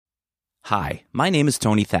Hi, my name is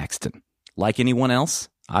Tony Thaxton. Like anyone else,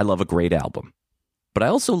 I love a great album. But I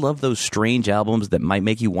also love those strange albums that might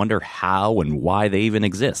make you wonder how and why they even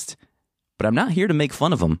exist. But I'm not here to make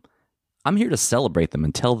fun of them. I'm here to celebrate them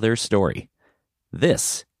and tell their story.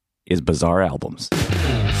 This is Bizarre Albums.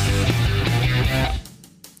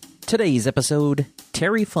 Today's episode,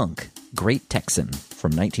 Terry Funk, Great Texan,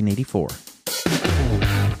 from 1984.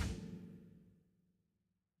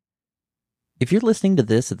 If you're listening to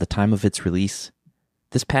this at the time of its release,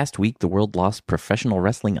 this past week the world lost professional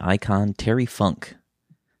wrestling icon Terry Funk.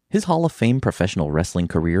 His Hall of Fame professional wrestling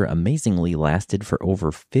career amazingly lasted for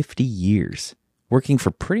over 50 years, working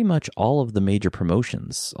for pretty much all of the major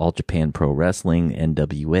promotions, All Japan Pro Wrestling,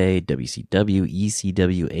 NWA, WCW,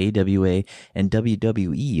 ECW, AWA, and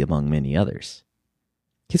WWE, among many others.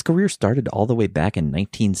 His career started all the way back in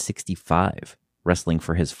 1965, wrestling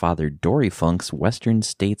for his father Dory Funk's Western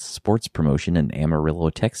States sports promotion in Amarillo,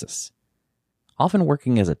 Texas. Often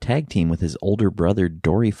working as a tag team with his older brother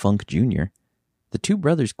Dory Funk Jr., the two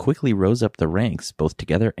brothers quickly rose up the ranks, both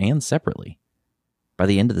together and separately. By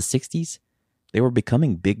the end of the 60s, they were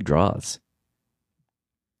becoming big draws.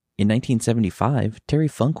 In 1975, Terry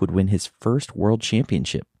Funk would win his first world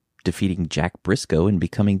championship, defeating Jack Briscoe and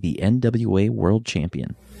becoming the NWA World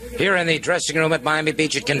Champion. Here in the dressing room at Miami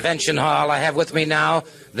Beach at Convention Hall, I have with me now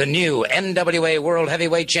the new NWA World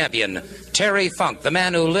Heavyweight Champion, Terry Funk. The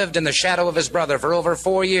man who lived in the shadow of his brother for over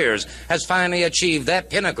 4 years has finally achieved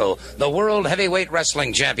that pinnacle, the World Heavyweight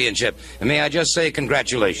Wrestling Championship. And may I just say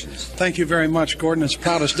congratulations. Thank you very much, Gordon. It's the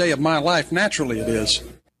proudest day of my life. Naturally it is.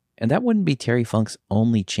 And that wouldn't be Terry Funk's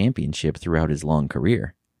only championship throughout his long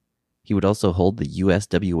career. He would also hold the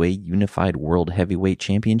USWA Unified World Heavyweight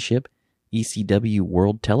Championship, ECW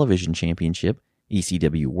World Television Championship,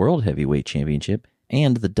 ECW World Heavyweight Championship,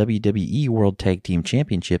 and the WWE World Tag Team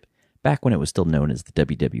Championship back when it was still known as the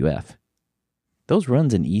WWF. Those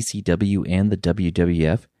runs in ECW and the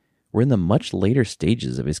WWF were in the much later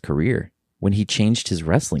stages of his career, when he changed his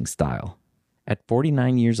wrestling style. At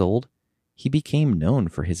 49 years old, he became known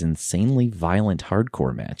for his insanely violent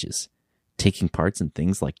hardcore matches, taking parts in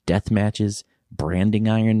things like death matches, branding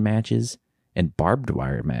iron matches, and barbed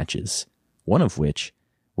wire matches, one of which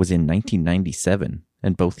was in 1997,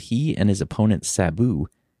 and both he and his opponent Sabu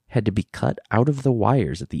had to be cut out of the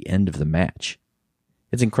wires at the end of the match.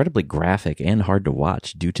 It's incredibly graphic and hard to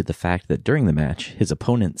watch due to the fact that during the match, his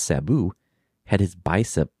opponent Sabu had his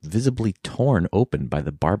bicep visibly torn open by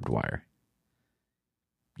the barbed wire.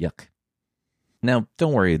 Yuck. Now,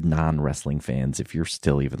 don't worry, non-wrestling fans, if you're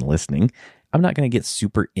still even listening. I'm not going to get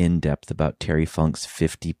super in-depth about Terry Funk's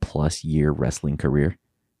 50-plus year wrestling career.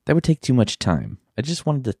 That would take too much time. I just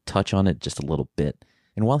wanted to touch on it just a little bit.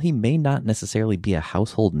 And while he may not necessarily be a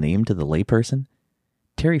household name to the layperson,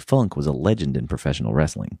 Terry Funk was a legend in professional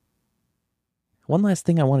wrestling. One last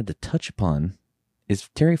thing I wanted to touch upon is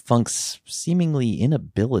Terry Funk's seemingly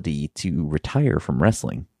inability to retire from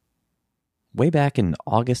wrestling. Way back in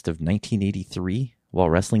August of 1983, while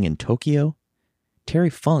wrestling in Tokyo, Terry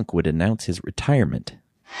Funk would announce his retirement.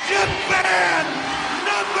 Japan,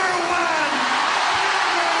 number one!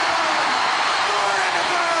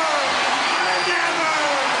 Forever!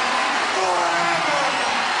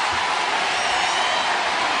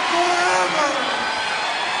 Never!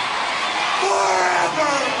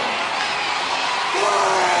 Forever!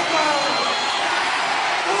 Forever!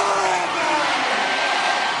 Forever!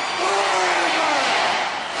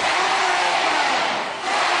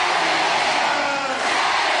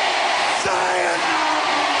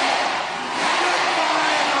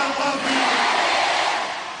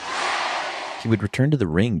 He would return to the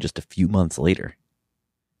ring just a few months later.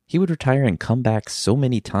 He would retire and come back so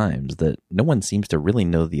many times that no one seems to really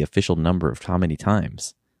know the official number of how many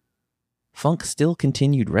times. Funk still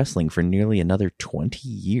continued wrestling for nearly another 20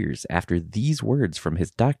 years after these words from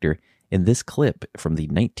his doctor in this clip from the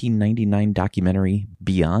 1999 documentary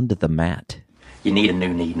Beyond the Mat. You need a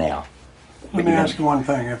new knee now. Let me ask you one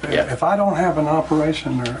thing. If I don't have an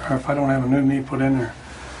operation or if I don't have a new knee put in there,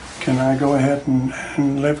 can I go ahead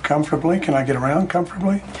and live comfortably? Can I get around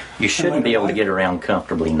comfortably? You shouldn't be able to get around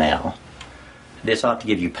comfortably now. This ought to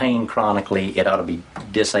give you pain chronically. It ought to be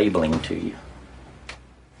disabling to you.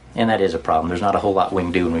 And that is a problem. There's not a whole lot we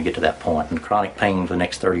can do when we get to that point. And chronic pain for the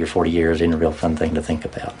next 30 or 40 years isn't a real fun thing to think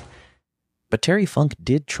about. But Terry Funk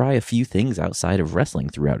did try a few things outside of wrestling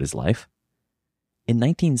throughout his life. In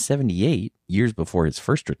 1978, years before his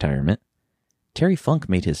first retirement, Terry Funk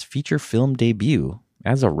made his feature film debut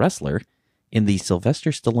as a wrestler in the Sylvester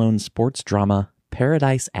Stallone sports drama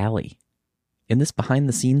Paradise Alley. In this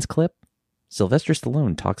behind-the-scenes clip, Sylvester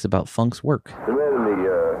Stallone talks about Funk's work.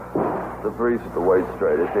 The three the weight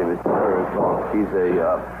straight. His name is Terry Funk. He's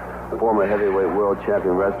a former heavyweight world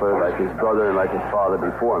champion wrestler, like his brother and like his father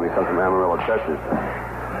before him. He comes from Amarillo, Texas.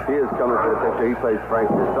 He is coming for the picture. He plays Frank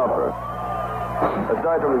the Stumper.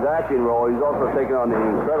 Aside from his acting role, he's also taken on the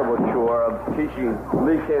incredible chore of teaching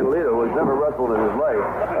Lee Candelito, who has never wrestled in his life,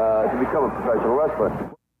 to become a professional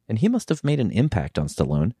wrestler. And he must have made an impact on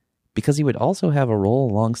Stallone, because he would also have a role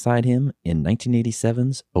alongside him in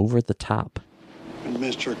 1987's Over the Top.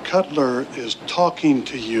 Mr. Cutler is talking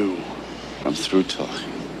to you. I'm through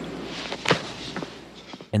talking.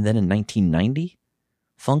 And then in 1990,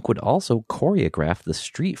 Funk would also choreograph the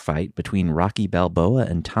street fight between Rocky Balboa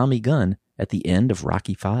and Tommy Gunn at the end of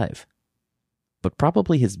Rocky V. But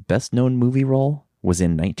probably his best-known movie role was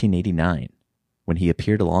in 1989, when he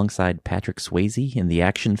appeared alongside Patrick Swayze in the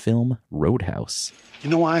action film Roadhouse. You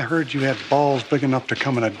know, I heard you had balls big enough to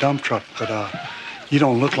come in a dump truck, but you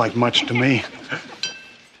don't look like much to me.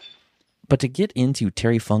 But to get into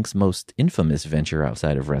Terry Funk's most infamous venture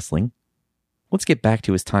outside of wrestling, let's get back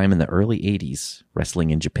to his time in the early 80s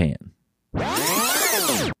wrestling in Japan.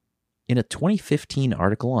 In a 2015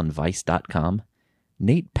 article on Vice.com,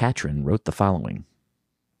 Nate Patron wrote the following.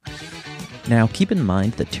 Now, keep in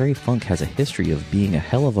mind that Terry Funk has a history of being a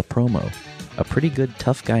hell of a promo, a pretty good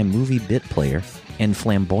tough guy movie bit player, and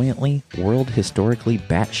flamboyantly, world historically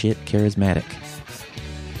batshit charismatic.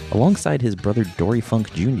 Alongside his brother Dory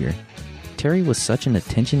Funk Jr., Terry was such an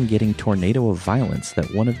attention-getting tornado of violence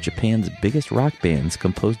that one of Japan's biggest rock bands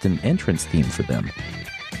composed an entrance theme for them.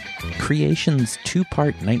 Creation's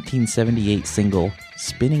two-part 1978 single,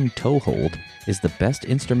 Spinning Toehold, is the best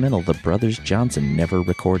instrumental the Brothers Johnson never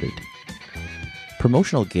recorded.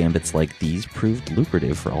 Promotional gambits like these proved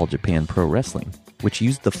lucrative for All Japan Pro Wrestling, which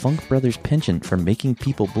used the Funk Brothers penchant for making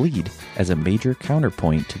people bleed as a major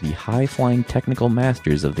counterpoint to the high-flying technical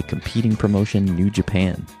masters of the competing promotion New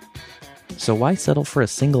Japan. So why settle for a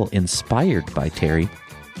single inspired by Terry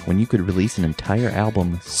when you could release an entire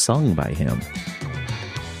album sung by him?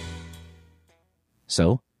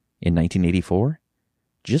 So, in 1984,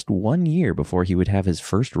 just 1 year before he would have his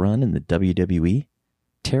first run in the WWE,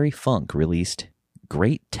 Terry Funk released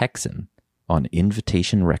Great Texan on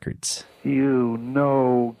Invitation Records. You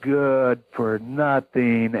no good for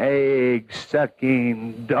nothing,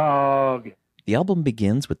 egg-sucking dog. The album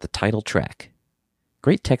begins with the title track.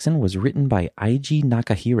 Great Texan was written by Eiji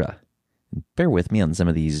Nakahira. Bear with me on some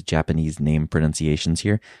of these Japanese name pronunciations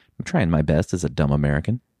here. I'm trying my best as a dumb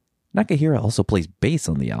American. Nakahira also plays bass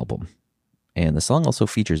on the album. And the song also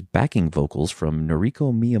features backing vocals from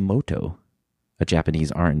Noriko Miyamoto, a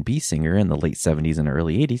Japanese R&B singer in the late 70s and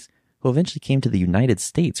early 80s, who eventually came to the United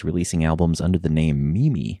States releasing albums under the name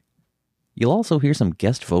Mimi. You'll also hear some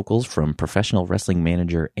guest vocals from professional wrestling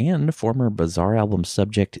manager and former Bizarre album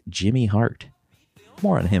subject Jimmy Hart.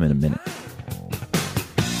 More on him in a minute.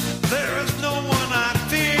 There is no one I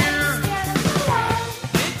fear.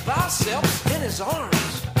 Big biceps in his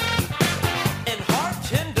arms and heart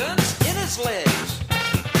tendons in his legs,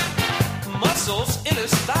 muscles in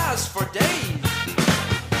his thighs for days.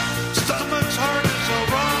 Stomach's hard as a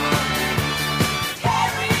rock.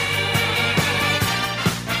 Terry,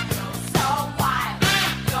 you're so wild,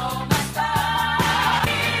 you're my star.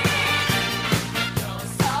 You're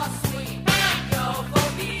so sweet, you're for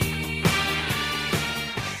me.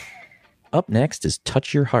 Up next is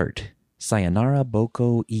Touch Your Heart, Sayonara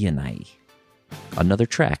Boko Ienai, another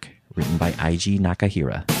track written by Eiji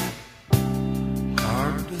Nakahira.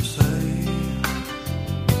 Hard to say,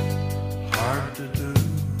 hard to do.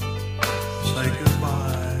 Say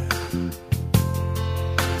goodbye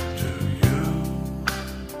to you.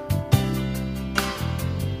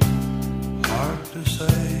 Hard to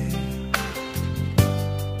say,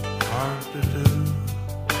 hard to do.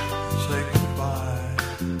 Say goodbye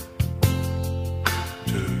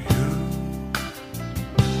to you.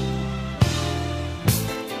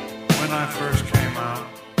 When I first came out,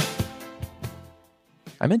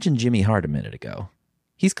 I mentioned Jimmy Hart a minute ago.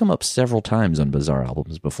 He's come up several times on Bizarre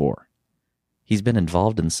albums before. He's been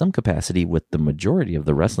involved in some capacity with the majority of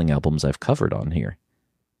the wrestling albums I've covered on here.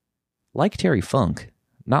 Like Terry Funk,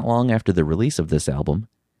 not long after the release of this album,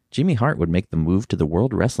 Jimmy Hart would make the move to the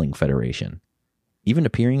World Wrestling Federation, even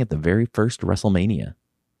appearing at the very first WrestleMania.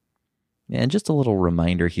 And just a little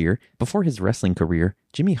reminder here, before his wrestling career,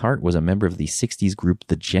 Jimmy Hart was a member of the 60s group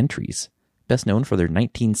The Gentrys, best known for their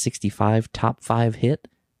 1965 top 5 hit,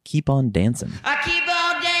 Keep On Dancin'. I keep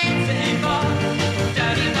on dancing, boy.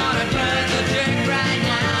 Don't you wanna try the trick right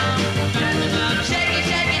now? Shake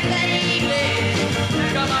it, baby.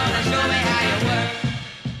 Come on and show me how you work.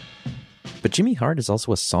 But Jimmy Hart is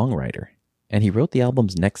also a songwriter, and he wrote the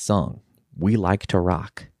album's next song, We Like to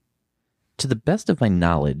Rock. To the best of my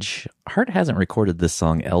knowledge, Hart hasn't recorded this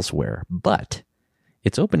song elsewhere, but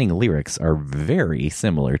its opening lyrics are very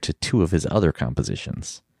similar to two of his other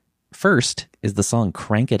compositions. First is the song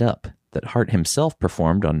Crank It Up that Hart himself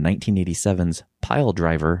performed on 1987's Pile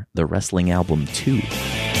Driver, the wrestling album 2. We were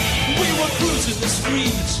cruising the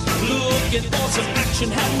streets, looking for some action,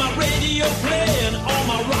 had my radio playing on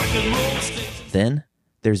my rock and roll station. Then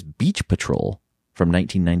there's Beach Patrol from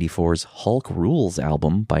 1994's Hulk Rules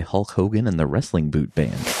album by Hulk Hogan and the Wrestling Boot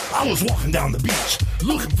Band. I was walking down the beach,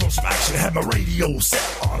 looking for some action, had my radio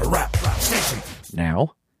set on a rap station.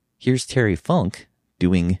 Now, here's Terry Funk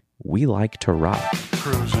doing We Like to Rock.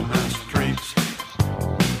 Cruising the streets,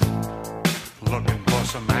 looking for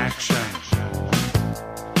some action.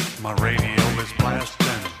 My radio is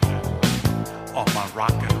blasting on my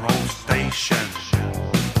rock and roll station.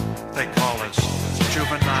 They call us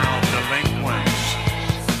juvenile delinquents.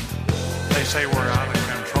 They say we're out of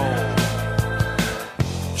control.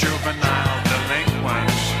 Juvenile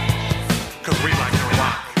delinquents. 'Cause we like to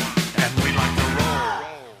rock and we like to roll.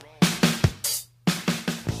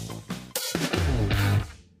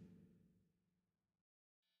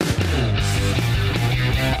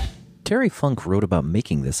 Terry Funk wrote about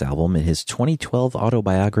making this album in his 2012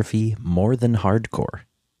 autobiography, More Than Hardcore.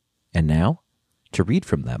 And now, to read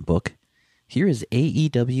from that book, here is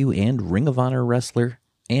AEW and Ring of Honor wrestler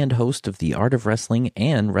and host of the Art of Wrestling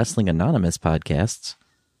and Wrestling Anonymous podcasts,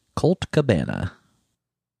 Colt Cabana.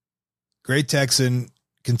 Great Texan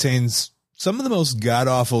contains some of the most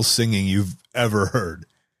god-awful singing you've ever heard.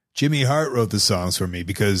 Jimmy Hart wrote the songs for me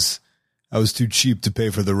because I was too cheap to pay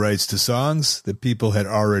for the rights to songs that people had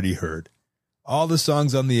already heard. All the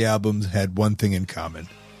songs on the album had one thing in common.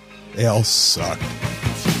 They all sucked.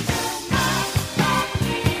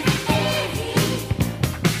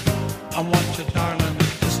 I want you, darling,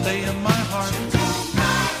 to stay in my heart.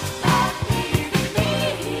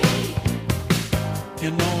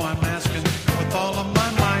 You know I'm asking with all of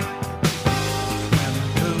my might. And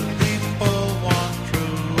do people want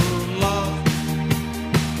true love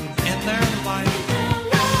in their life?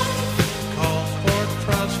 Call for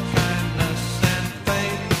trust, kindness, and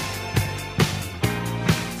faith.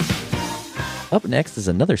 Up next is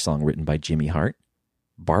another song written by Jimmy Hart,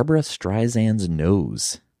 Barbra Streisand's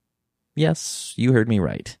Nose. Yes, you heard me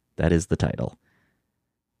right. That is the title.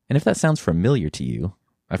 And if that sounds familiar to you,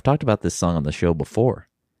 I've talked about this song on the show before.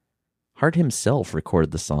 Hart himself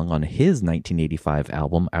recorded the song on his 1985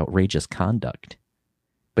 album Outrageous Conduct.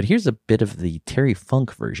 But here's a bit of the Terry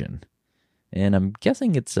Funk version. And I'm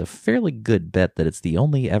guessing it's a fairly good bet that it's the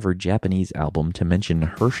only ever Japanese album to mention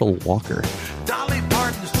Herschel Walker. Dolly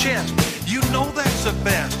Parton's chest, you know that's the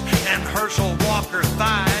best. And Herschel Walker's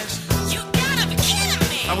thighs. You gotta be kidding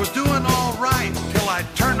me! I was doing all right till I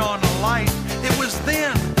turned on a light. It was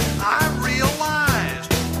then I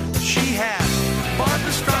realized she had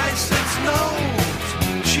Barbra Streisand's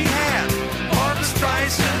nose. She had Barbra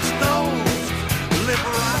Streisand's nose.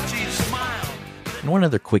 Liberace's smile. And one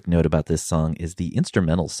other quick note about this song is the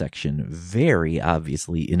instrumental section very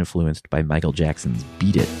obviously influenced by Michael Jackson's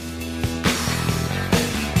Beat It.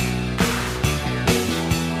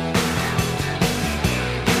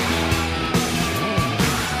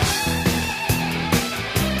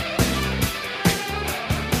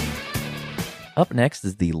 Up next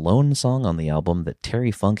is the lone song on the album that Terry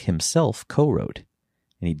Funk himself co-wrote,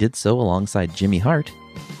 and he did so alongside Jimmy Hart.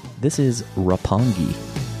 This is Roppongi.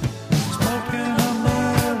 Smoking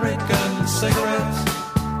American cigarettes,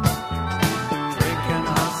 drinking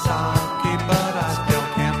hot sake, but I still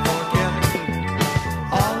can't forget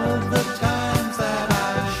all of the times that I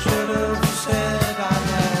should have said I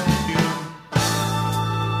love you.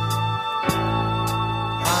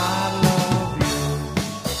 I love you.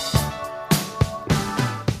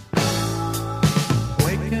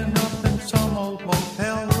 Waking up in some old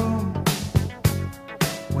motel room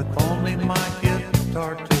with only my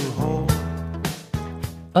guitar to hold.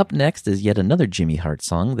 Up next is yet another Jimmy Hart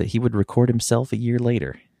song that he would record himself a year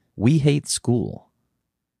later, We Hate School.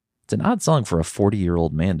 It's an odd song for a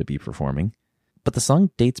 40-year-old man to be performing, but the song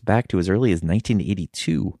dates back to as early as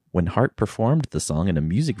 1982 when Hart performed the song in a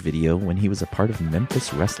music video when he was a part of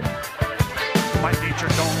Memphis Wrestling. My teacher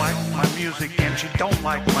don't like my music and she don't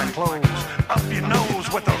like my clothes. Up your nose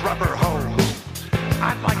with a rubber hose.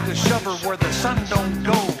 I'd like to shove her where the sun don't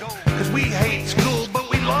go. 'Cause we hate school, but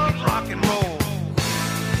we love rock and roll.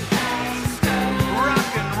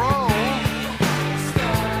 Rock and roll.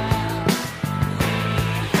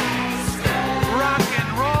 Rock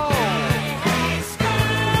and roll.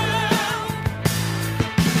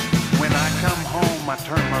 When I come home, I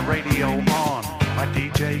turn my radio on. My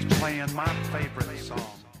DJ's playing my favorite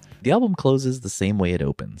song. The album closes the same way it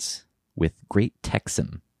opens, with Great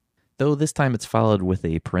Texan, though this time it's followed with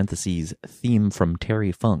a parentheses theme from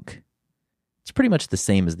Terry Funk. It's pretty much the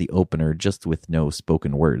same as the opener, just with no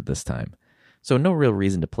spoken word this time. So no real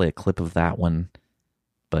reason to play a clip of that one.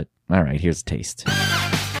 But alright, here's a taste.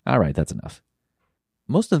 Alright, that's enough.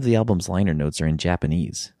 Most of the album's liner notes are in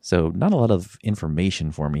Japanese, so not a lot of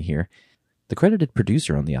information for me here. The credited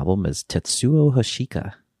producer on the album is Tetsuo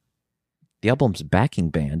Hoshika. The album's backing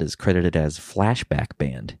band is credited as Flashback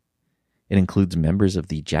Band. It includes members of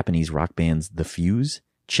the Japanese rock bands The Fuse,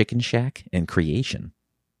 Chicken Shack, and Creation.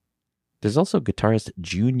 There's also guitarist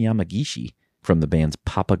Jun Yamagishi from the bands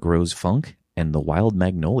Papa Grows Funk and the Wild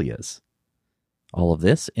Magnolias. All of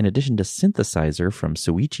this in addition to synthesizer from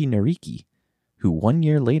Soichi Nariki, who 1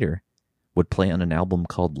 year later would play on an album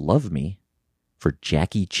called Love Me for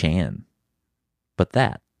Jackie Chan. But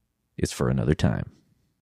that is for another time.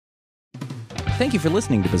 Thank you for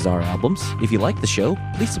listening to Bizarre Albums. If you like the show,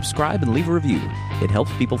 please subscribe and leave a review. It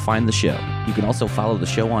helps people find the show. You can also follow the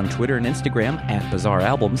show on Twitter and Instagram at Bizarre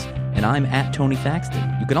Albums, and I'm at Tony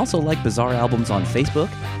Thaxton. You can also like Bizarre Albums on Facebook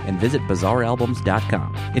and visit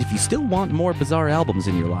bizarrealbums.com. And if you still want more Bizarre Albums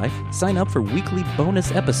in your life, sign up for weekly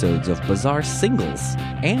bonus episodes of Bizarre Singles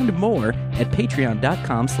and more at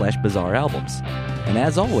patreon.com/bizarrealbums. And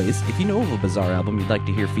as always, if you know of a Bizarre album you'd like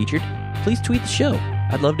to hear featured, please tweet the show.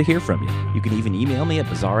 I'd love to hear from you. You can even email me at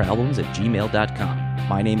bizarrealbums@gmail.com.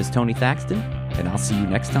 My name is Tony Thaxton, and I'll see you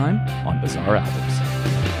next time on Bizarre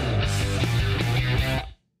Albums.